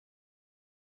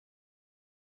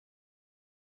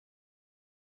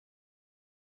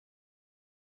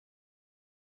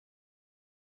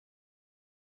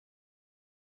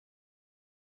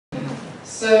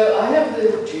So I have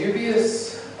the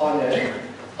dubious honor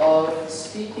of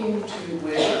speaking to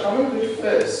where common good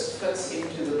first fits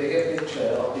into the bigger picture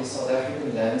of the South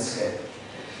African landscape,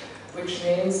 which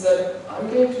means that I'm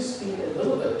going to speak a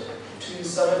little bit to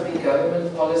some of the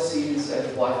government policies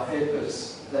and white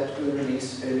papers that were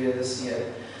released earlier this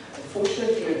year.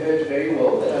 Unfortunately, you heard very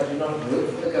well that I do not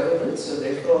work for the government, so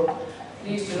therefore,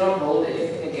 please do not hold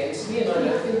anything against me, and I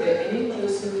don't think there are any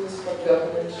persons from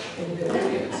government in the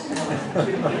audience. I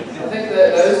think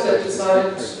that those that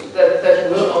decided,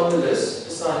 that were on the list,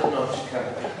 decided not to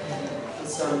come for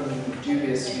some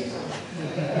dubious reason.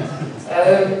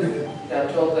 I'm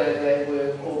told that they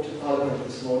were called to Parliament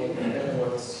this morning. I don't know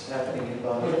what's happening in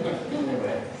Parliament.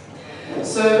 Anyway.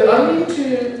 So I'm going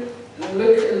to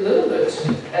look a little bit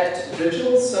at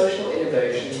digital social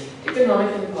innovation,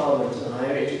 economic empowerment and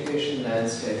higher education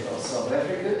landscape of South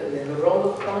Africa, and then the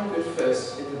role of common good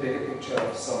first in the bigger picture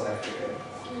of South Africa.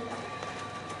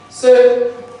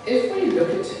 So if we look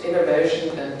at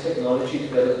innovation and technology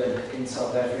development in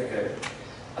South Africa,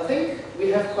 I think we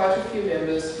have quite a few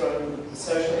members from the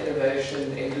social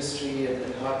innovation industry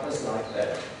and partners like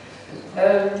that.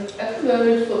 At the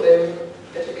moment for them,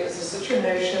 it is a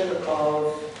situation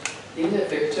of being a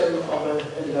victim of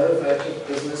a low vote of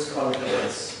business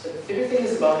confidence. Everything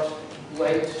is about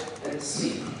wait and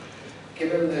see,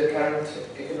 given the current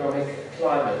economic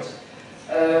climate.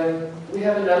 We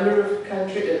have a number of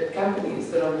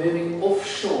companies that are moving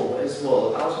offshore as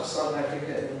well, out of South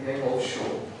Africa and going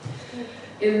offshore.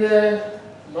 In the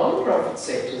non-profit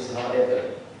sectors,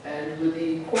 however, and with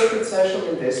the corporate social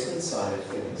investment side of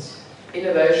things,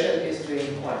 innovation is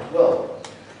doing quite well.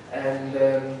 And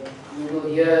we will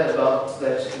hear about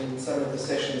that in some of the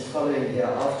sessions following here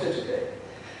after today.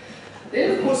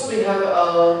 Then, of course, we have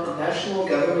our national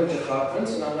government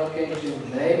departments, and I'm not going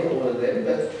to name all of them,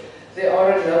 but there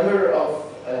are a number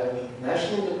of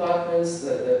national departments,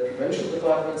 the provincial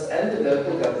departments, and the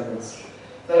local governments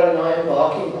that are now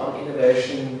embarking on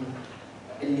innovation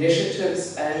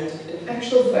initiatives, and in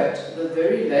actual fact, the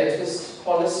very latest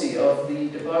policy of the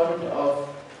Department of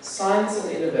Science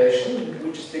and Innovation,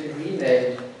 which has been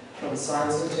renamed from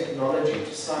Science and Technology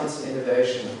to Science and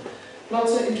Innovation,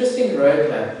 plots an interesting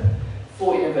roadmap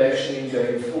for innovation in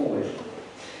going forward.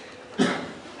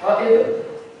 However,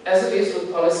 as it is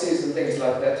with policies and things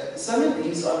like that, some of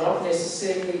these are not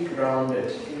necessarily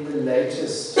grounded in the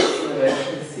latest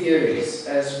innovation theories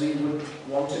as we would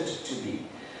want it to be.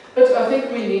 But I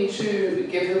think we need to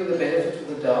give them the benefit of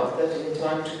the doubt that in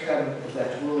time to come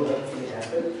that will hopefully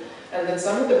happen, and that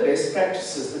some of the best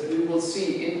practices that we will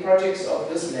see in projects of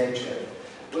this nature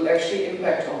will actually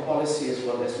impact on policy as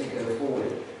well as we go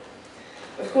forward.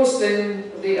 Of course,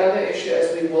 then, the other issue,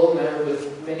 as we well know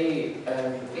with many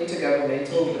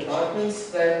intergovernmental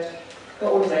departments, that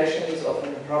coordination is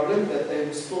often a problem, that they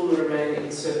will still remain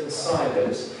in certain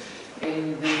silos.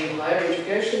 In the higher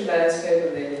education landscape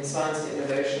and then in science and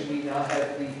innovation, we now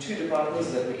have the two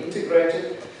departments that were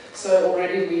integrated. So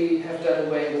already we have done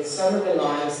away with some of the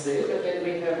lines there, but then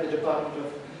we have the Department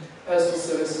of Postal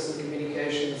Services and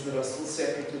Communications that are still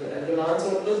separate, and the lines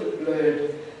are a little bit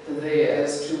blurred there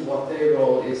as to what their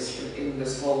role is in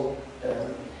this whole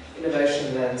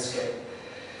innovation landscape.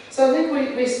 So I think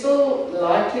we're still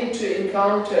likely to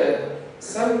encounter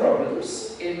some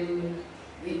problems in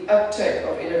the uptake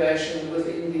of innovation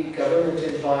within the government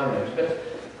environment, but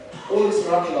all is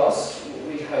not lost,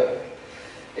 we hope.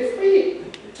 If we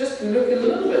just look a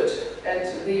little bit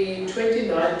at the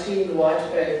 2019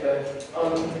 white paper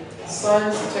on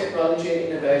science, technology and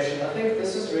innovation, I think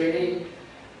this is really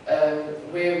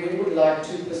where we would like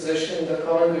to position the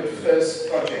Common Good First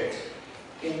project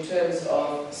in terms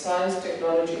of science,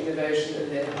 technology, innovation,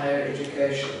 and then higher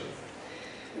education.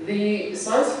 The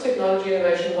Science and Technology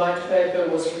Innovation White Paper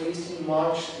was released in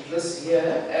March this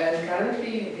year, and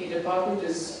currently the department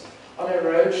is on a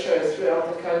roadshow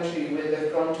throughout the country where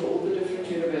they've gone to all the different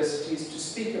universities to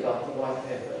speak about the white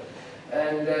paper.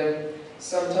 And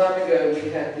some time ago we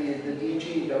had the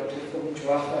DG, Dr.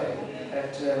 Fumjwafa,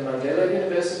 at Mandela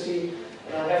University,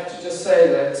 and I have to just say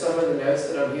that some of the notes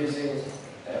that I'm using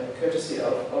courtesy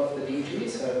of the DG,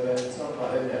 so it's not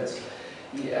my own notes.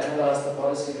 He analysed the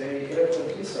policy very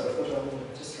eloquently, so I thought I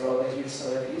would just rather use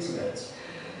some of his notes.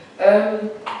 I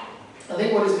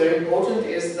think what is very important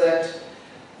is that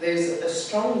there's a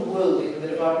strong will in the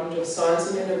Department of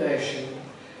Science and Innovation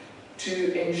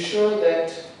to ensure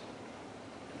that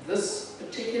this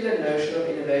particular notion of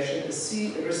innovation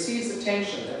receives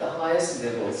attention at the highest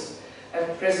levels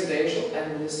at presidential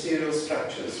and ministerial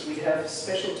structures. We have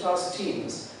special task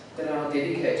teams that are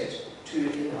dedicated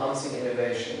to enhancing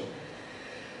innovation.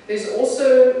 There's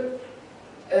also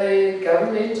a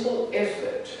governmental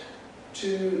effort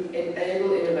to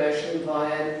enable innovation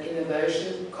via an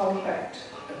innovation compact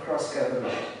across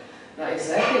government. Now,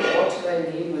 exactly what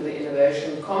they need with the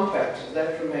innovation compact,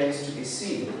 that remains to be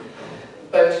seen.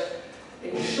 But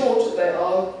in short, they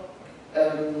are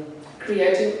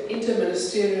creating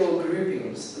interministerial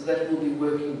groupings that will be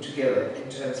working together in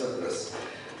terms of this.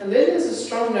 And then there's a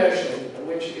strong notion,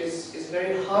 which is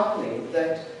very heartening,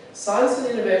 that science and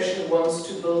innovation wants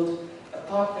to build a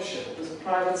partnership with the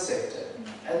private sector,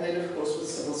 and then of course with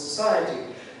civil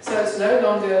society. So it's no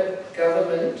longer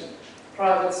government,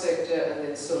 private sector, and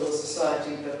then civil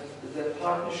society, but the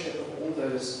partnership of all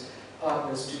those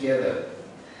partners together.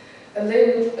 And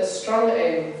then a strong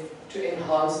aim to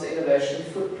enhance the innovation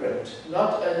footprint,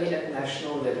 not only at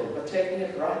national level, but taking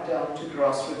it right down to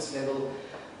grassroots level,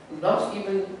 not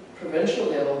even provincial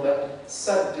level, but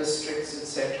sub-districts,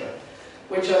 etc.,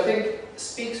 which I think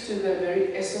speaks to the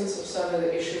very essence of some of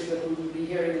the issues that we will be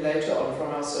hearing later on from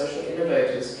our social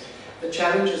innovators, the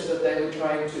challenges that they were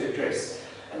trying to address.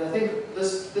 And I think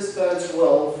this bodes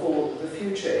well for the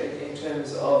future in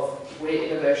terms of where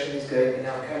innovation is going in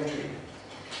our country.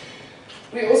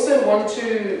 We also want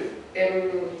to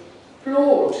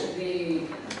applaud the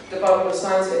Department of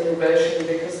Science and Innovation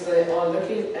because they are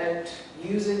looking at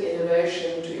using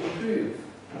innovation to improve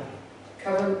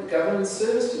government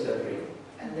service delivery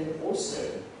and then also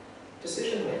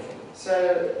decision making.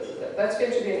 So that's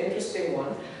going to be an interesting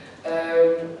one.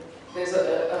 There's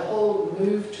a whole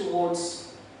move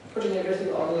towards putting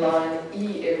everything online,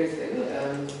 e-everything.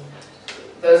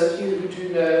 Those of you who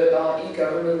do know, our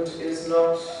e-government is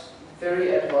not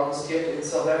very advanced yet in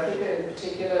South Africa, in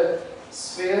particular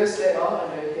spheres they are.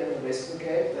 I know here in the Western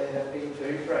Cape they have been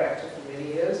very proactive for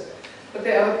many years, but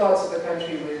there are other parts of the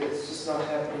country where it's just not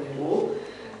happening at all.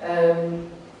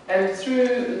 And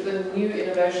through the new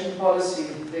innovation policy,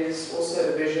 there's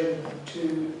also a vision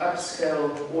to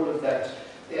upscale all of that.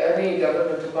 The only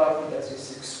government department that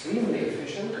is extremely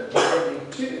efficient, and probably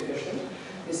too efficient,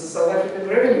 is the South African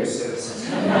Revenue Service.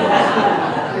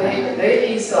 Their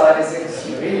e-side is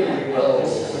extremely well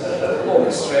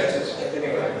orchestrated.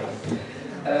 Anyway,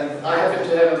 I happen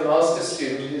to have a master's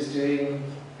student who's doing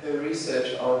her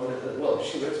research on, well,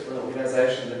 she works for an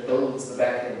organisation that builds the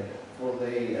back end for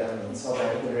the South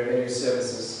African Revenue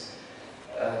Services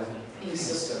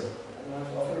e-system. And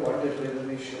I've often wondered whether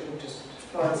we shouldn't just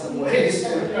find some ways to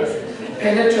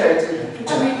penetrate and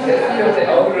tweak a few of the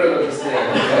algorithms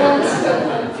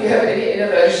there. If you have any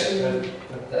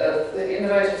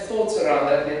innovative thoughts around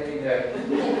that, let me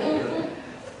know.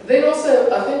 Then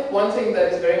also, I think one thing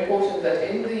that is very important, that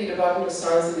in the Department of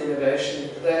Science and Innovation,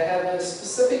 they have a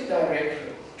specific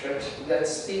directorate that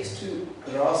speaks to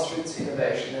grassroots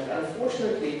innovation. And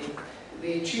unfortunately,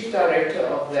 the chief director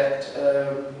of that,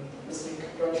 Mr.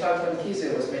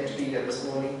 Greuenen, was meant to be here this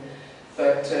morning,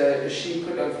 but she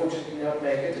could unfortunately not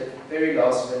make it at the very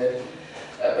last minute.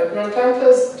 But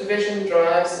Nonhlanhla's division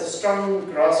drives a strong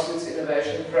grassroots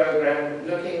innovation program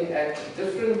looking at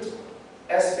different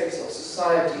aspects of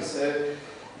society. So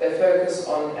they focus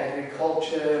on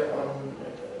agriculture, on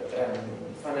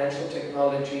financial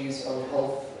technologies, on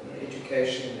health,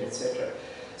 education, etc.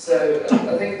 So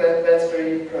I think that's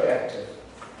very proactive.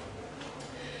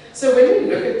 So when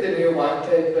we look at the new white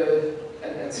paper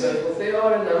and so forth, there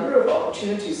are a number of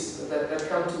opportunities that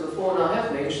come to the fore, and I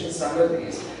have mentioned some of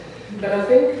these. But I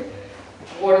think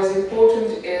what is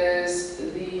important is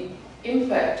the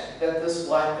impact that this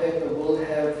white paper will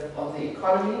have on the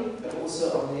economy, but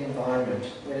also on the environment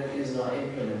when it is now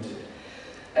implemented.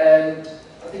 And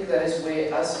I think that is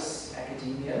where us as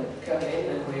academia come in,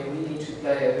 and where we need to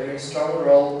play a very strong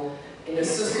role in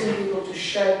assisting people to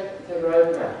shape the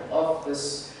roadmap of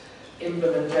this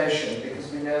implementation, because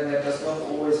we know that does not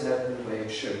always happen the way it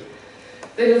should.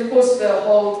 Then, of course, the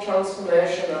whole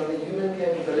transformation of the human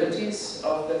capabilities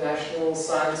of the national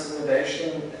science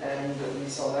innovation and the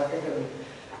South African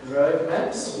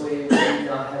roadmaps, where we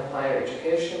now have higher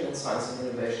education and science and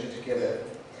innovation together.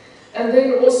 And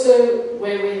then also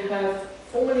where we have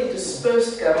formally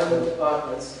dispersed government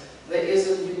departments, there is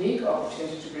a unique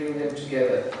opportunity to bring them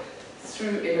together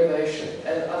through innovation.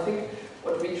 And I think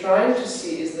what we're trying to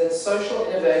see is that social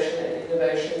innovation and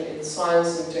innovation in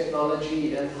science and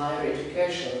technology and higher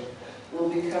education will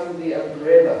become the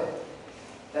umbrella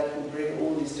that will bring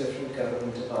all these different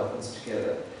government departments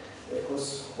together. Of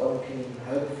course, one can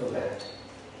hope for that.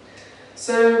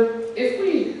 So, if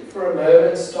we, for a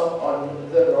moment, stop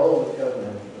on the role of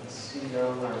government. Let's see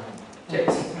now my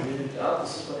text moved out.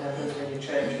 This is what happens when you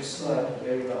change your slide at the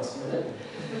very last minute.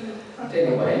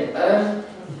 Anyway,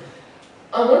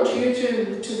 I want you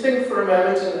to think for a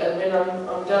moment, and when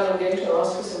I'm done, I'm going to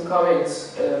ask for some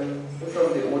comments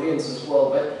from the audience as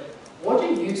well, but what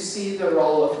do you see the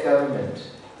role of government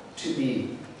to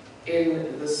be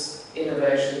in this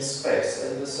innovation space,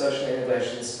 in the social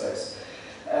innovation space?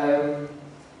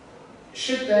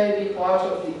 Should they be part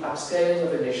of the upscaling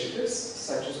of initiatives,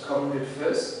 such as Common Good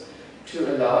First,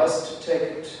 to allow us to take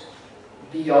it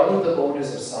beyond the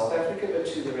borders of South Africa, but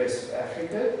to the rest of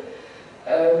Africa?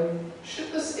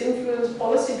 Should this influence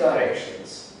policy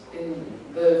directions in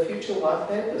the future white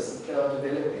papers that they are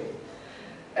developing?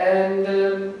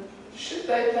 And should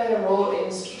they play a role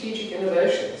in strategic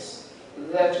innovations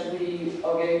that we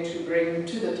are going to bring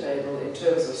to the table in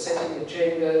terms of setting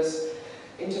agendas,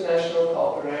 international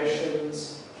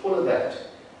cooperations, all of that?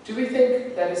 Do we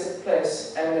think that is a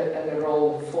place and a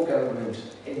role for government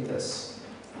in this?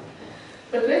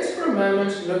 But let's for a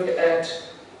moment look at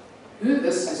who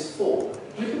this is for.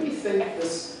 Who do we think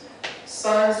this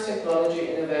science,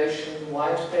 technology, innovation,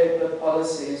 white paper,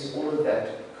 policies, all of that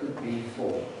could be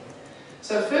for?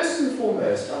 So first and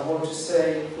foremost, I want to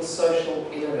say for social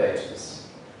innovators.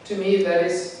 To me, that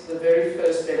is the very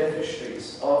first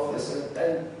beneficiaries of this,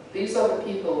 and these are the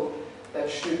people that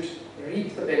should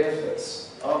reap the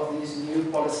benefits of these new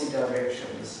policy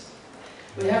directions.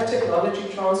 We have technology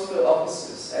transfer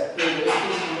offices at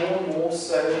universities more and more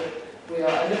so. We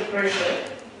are under pressure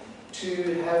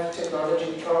to have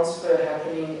technology transfer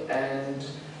happening and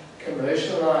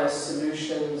commercialize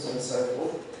solutions and so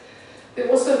forth. There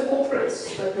are also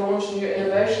corporates that launch new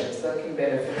innovations that can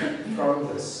benefit from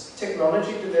this.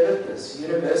 Technology developers,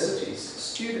 universities,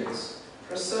 students,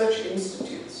 research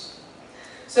institutes.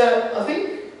 So I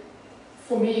think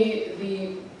for me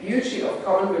the beauty of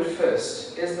Common Good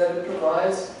First is that it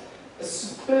provides a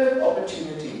superb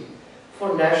opportunity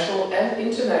for national and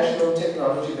international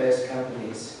technology-based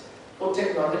companies, for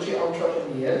technology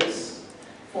entrepreneurs,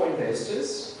 for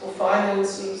investors, for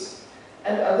financiers,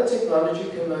 and other technology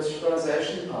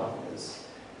commercialization partners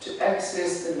to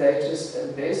access the latest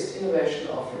and best innovation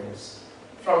offerings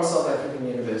from South African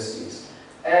universities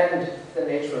and the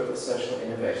network of social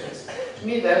innovations. To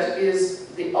me, that is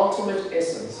the ultimate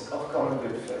essence of Common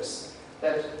Good First,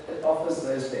 that it offers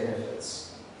those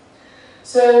benefits.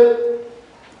 So,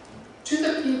 to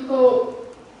the people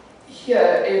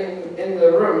here in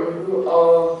the room who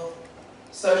are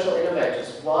social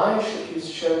innovators, why should you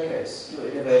showcase your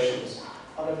innovations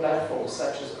on a platform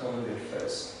such as Common Good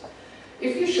First?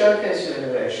 If you showcase your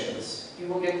innovations, you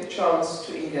will get the chance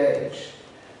to engage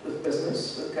with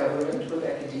business, with government, with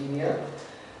academia,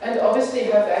 and obviously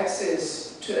have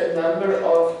access to a number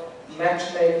of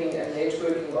matchmaking and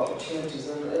networking opportunities.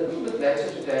 And a little bit later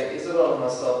today, Isabel and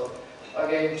myself are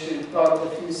going to plant a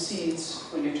few seeds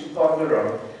for you to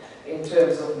ponder on in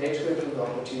terms of networking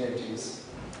opportunities.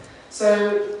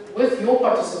 So with your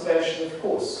participation, of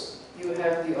course, you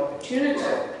have the opportunity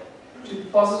to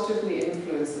positively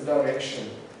influence the direction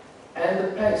and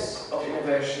the pace of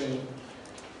innovation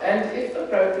and, if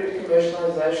appropriate,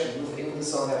 commercialization within the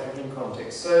South African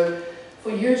context. So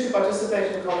for you to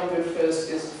participate in Common Good First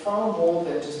is far more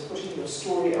than just putting your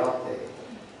story out there.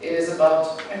 It is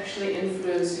about actually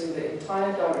influencing the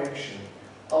entire direction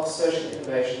of social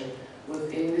innovation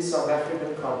within the South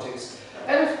African context.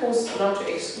 And of course, not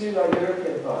to exclude our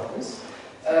European partners,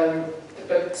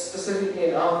 but specifically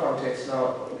in our context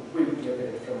now, we would look at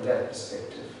it from that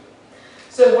perspective.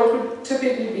 So what would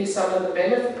typically be some of the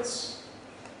benefits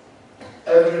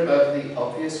over and above the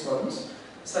obvious ones,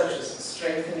 such as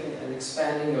strengthening and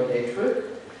expanding your network?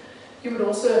 You would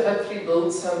also hopefully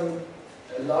build some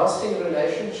lasting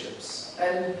relationships.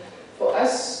 And for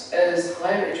us as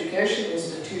higher education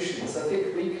institutions, I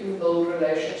think we can build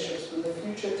relationships with the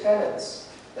future talents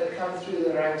that come through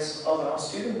the ranks of our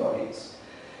student bodies.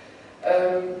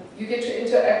 You get to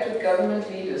interact with government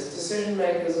leaders, decision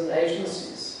makers and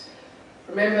agencies.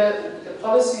 Remember, the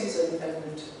policies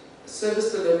and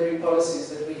service delivery policies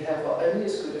that we have are only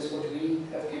as good as what we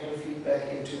have given feedback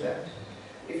into that.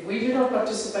 If we do not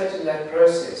participate in that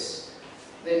process,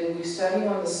 then we're standing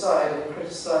on the side and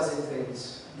criticizing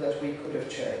things that we could have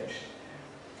changed.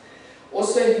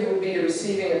 Also, you will be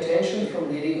receiving attention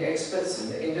from leading experts in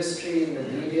the industry, in the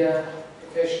media,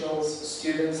 professionals,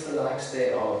 students, the likes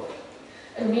thereof,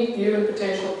 and meet new and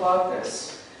potential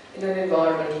partners in an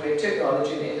environment where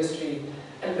technology and industry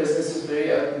and business is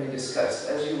very openly discussed,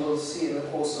 as you will see in the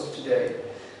course of today.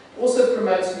 Also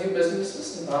promotes new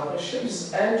businesses and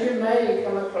partnerships, and you may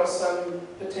come across some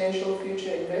potential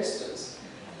future investors.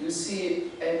 You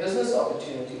see a business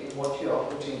opportunity in what you are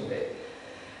putting there.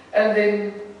 And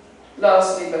then,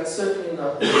 lastly, but certainly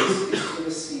not least, is to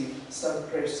receive some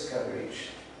press coverage.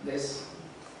 There's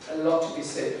a lot to be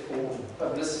said for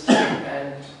publicity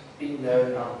and being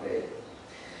known out there.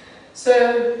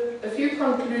 So, a few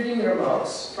concluding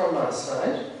remarks from my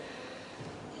side.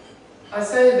 I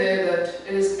say there that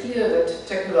it is clear that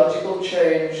technological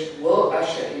change will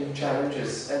usher in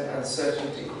challenges and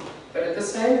uncertainty, but at the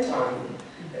same time,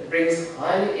 it brings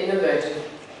highly innovative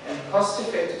and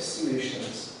cost-effective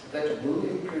solutions that will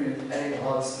improve and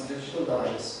enhance the digital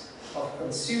lives of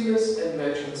consumers and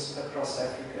merchants across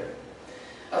Africa.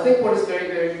 I think what is very,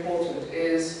 very important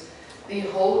is the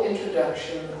whole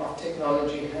introduction of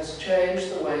technology has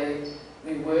changed the way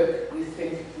we work, we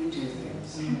think, we do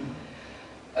things.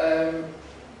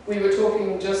 We were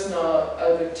talking just now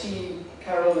over tea,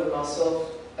 Carol and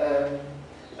myself,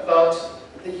 about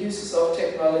the uses of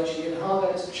technology and how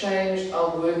that has changed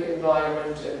our work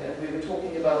environment, and we were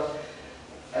talking about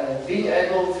being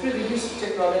able, through the use of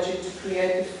technology, to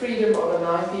create the freedom of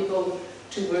allowing people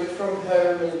to work from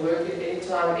home and work at any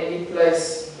time, any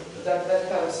place, that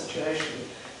kind of situation,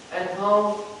 and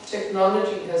how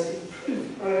technology has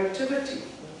improved productivity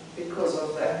because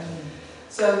of that.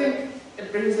 So I think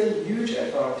it brings a huge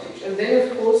advantage. And then,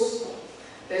 of course,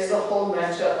 there's the whole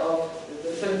matter of the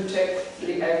fintech,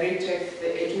 the agri-tech, the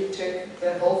edu-tech,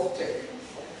 the health tech.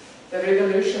 The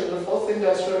revolution, the fourth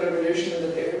industrial revolution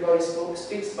that everybody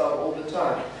speaks about all the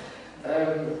time.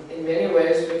 In many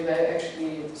ways, we may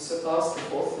actually surpass the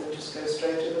fourth and just go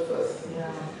straight to the fifth.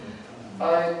 Yeah.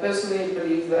 I personally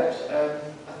believe that.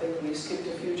 I think we skipped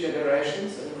a few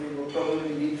generations and we will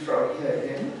probably leapfrog here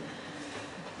again.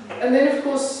 And then, of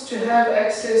course, to have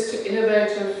access to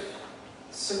innovative,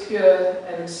 secure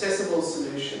and accessible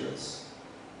solutions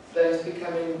that is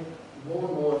becoming more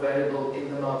and more available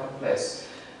in the marketplace.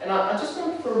 And I just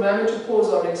want for a moment to pause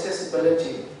on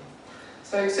accessibility.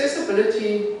 So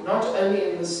accessibility not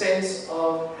only in the sense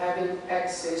of having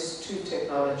access to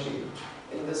technology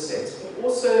in this sense, but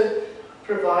also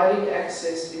providing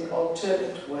access in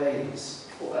alternate ways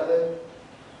for other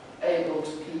abled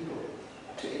people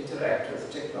to interact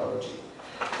with technology.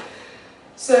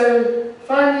 So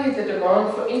finally, the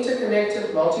demand for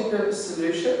interconnected multi-purpose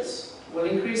solutions will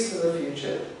increase in the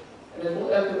future, and it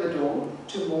will open the door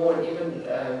to more and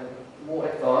even more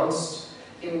advanced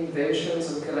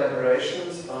inventions and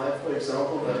collaborations by, for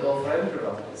example, mobile phone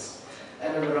providers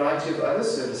and a variety of other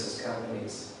services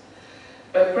companies.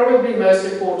 But probably most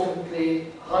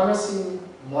importantly, harnessing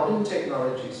modern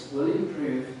technologies will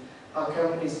improve how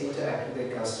companies interact with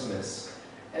their customers.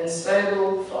 And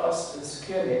stable, fast and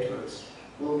secure networks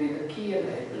will be the key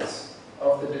enablers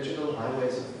of the digital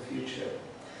highways of the future.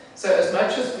 So as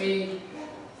much as we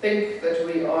think that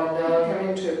we are now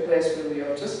coming to a place where we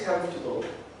are just comfortable,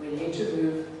 we need to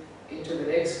move into the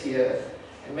next gear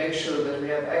and make sure that we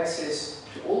have access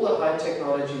to all the high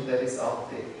technology that is out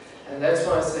there. And that's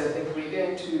why I say I think we're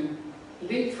going to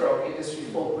leapfrog Industry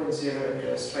 4.0 and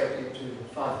go straight into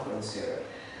 5.0.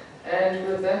 And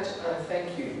with that, I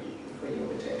thank you for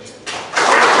your attention.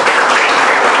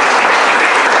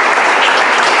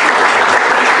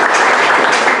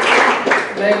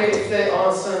 Maybe if there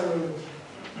are some,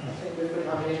 I think we've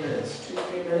got how many minutes? 2,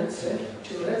 3 minutes?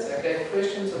 2 minutes? Okay,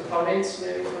 questions or comments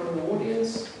maybe from the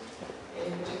audience?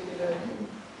 Any particular?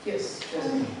 Yes,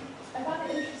 Jasmine. I found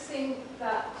it interesting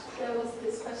that there was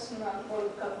this question around the role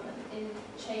of government in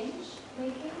change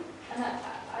making, and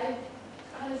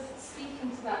I was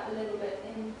speaking to that a little bit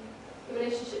in the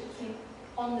relationship between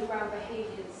on-the-ground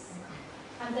behaviours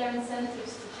and their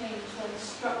incentives to change when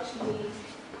structurally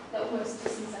they're almost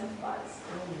disincentivised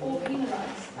or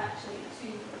penalised actually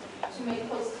to make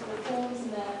positive reforms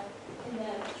in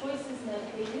their choices and their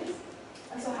behaviours.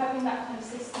 And so having that kind of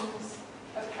systems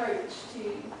approach to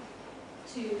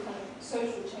kind of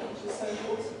social change is so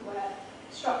important, where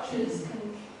structures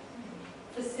can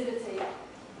facilitate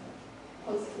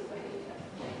positive behaviour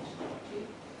change.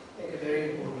 I think a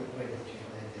very important point that you've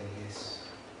made there, yes.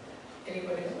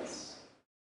 Anybody